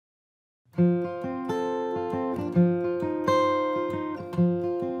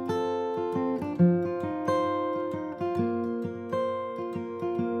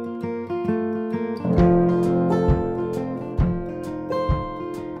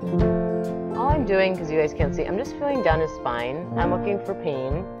doing, because you guys can't see, I'm just feeling down his spine. I'm looking for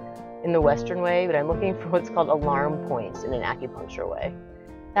pain in the Western way, but I'm looking for what's called alarm points in an acupuncture way.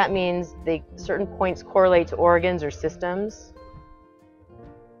 That means certain points correlate to organs or systems.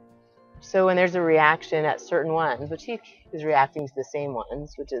 So when there's a reaction at certain ones, which he is reacting to the same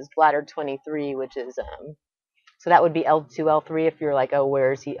ones, which is bladder 23, which is, so that would be L2, L3 if you're like, oh,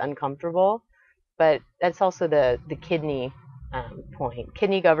 where is he uncomfortable? But that's also the kidney point.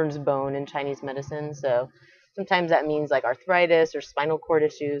 Kidney governs bone in Chinese medicine, so sometimes that means like arthritis or spinal cord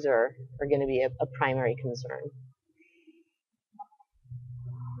issues are going to be a primary concern.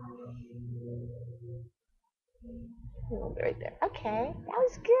 We'll be right there. Okay, that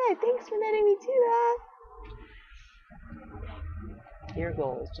was good. Thanks for letting me do that. Your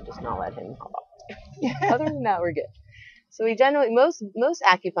goal is to just not let him hop off. Other than that, we're good. So we generally, most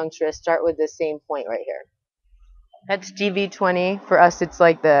acupuncturists start with this same point right here. That's GV20. For us, it's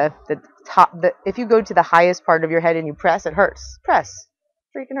like the top. If you go to the highest part of your head and you press, it hurts. Press.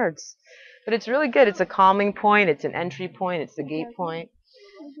 Freaking hurts. But it's really good. It's a calming point. It's an entry point. It's the gate point.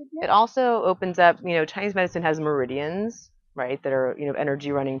 It also opens up, Chinese medicine has meridians, right, that are,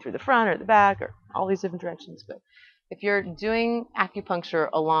 energy running through the front or the back or all these different directions. But if you're doing acupuncture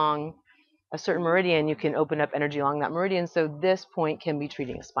along a certain meridian, you can open up energy along that meridian, so this point can be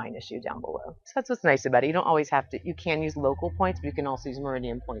treating a spine issue down below. So that's what's nice about it. You don't always have to, you can use local points, but you can also use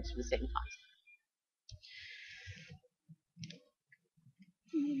meridian points for the same concept.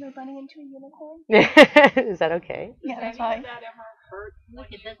 You're running into a unicorn? Is that okay? Yeah, that's fine. Look,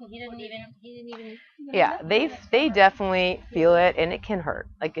 he didn't even. Yeah, they definitely feel it, and it can hurt.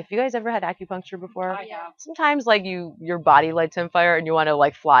 Like, if you guys ever had acupuncture before, sometimes like your body lights on fire and you want to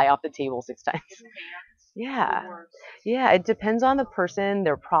like fly off the table 6 times. Yeah, it depends on the person,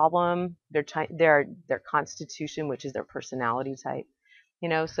 their problem, their constitution, which is their personality type.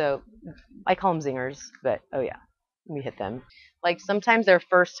 So I call them zingers, but oh yeah, we hit them. Like sometimes their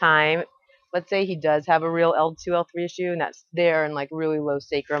first time. Let's say he does have a real L2, L3 issue, and that's there, and like really low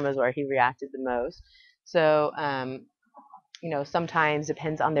sacrum is where he reacted the most. So, sometimes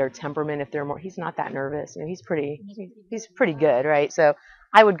depends on their temperament. If they're more, he's not that nervous. He's pretty good, right? So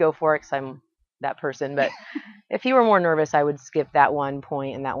I would go for it because I'm that person. But if he were more nervous, I would skip that one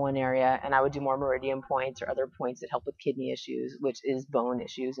point in that one area, and I would do more meridian points or other points that help with kidney issues, which is bone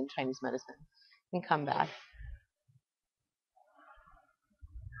issues in Chinese medicine, and come back.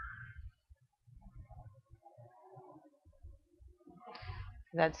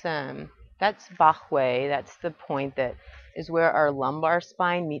 That's Bachwei. That's the point that is where our lumbar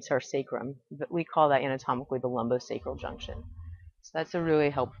spine meets our sacrum. But we call that anatomically the lumbosacral junction. So that's a really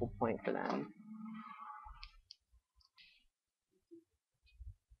helpful point for them.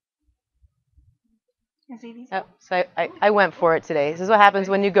 Oh, so I went for it today. This is what happens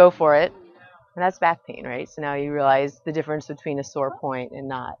when you go for it. And that's back pain, right? So now you realize the difference between a sore point and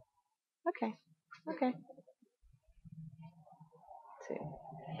not. Okay.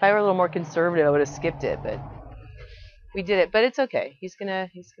 If I were a little more conservative, I would have skipped it, but we did it. But it's okay. He's gonna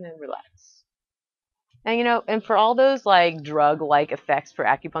relax. And and for all those like drug-like effects for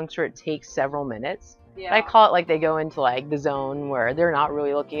acupuncture, it takes several minutes. Yeah. I call it like they go into like the zone where they're not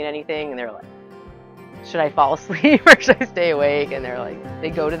really looking at anything, and they're like, should I fall asleep or should I stay awake? And they're like, they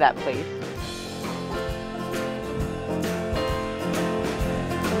go to that place.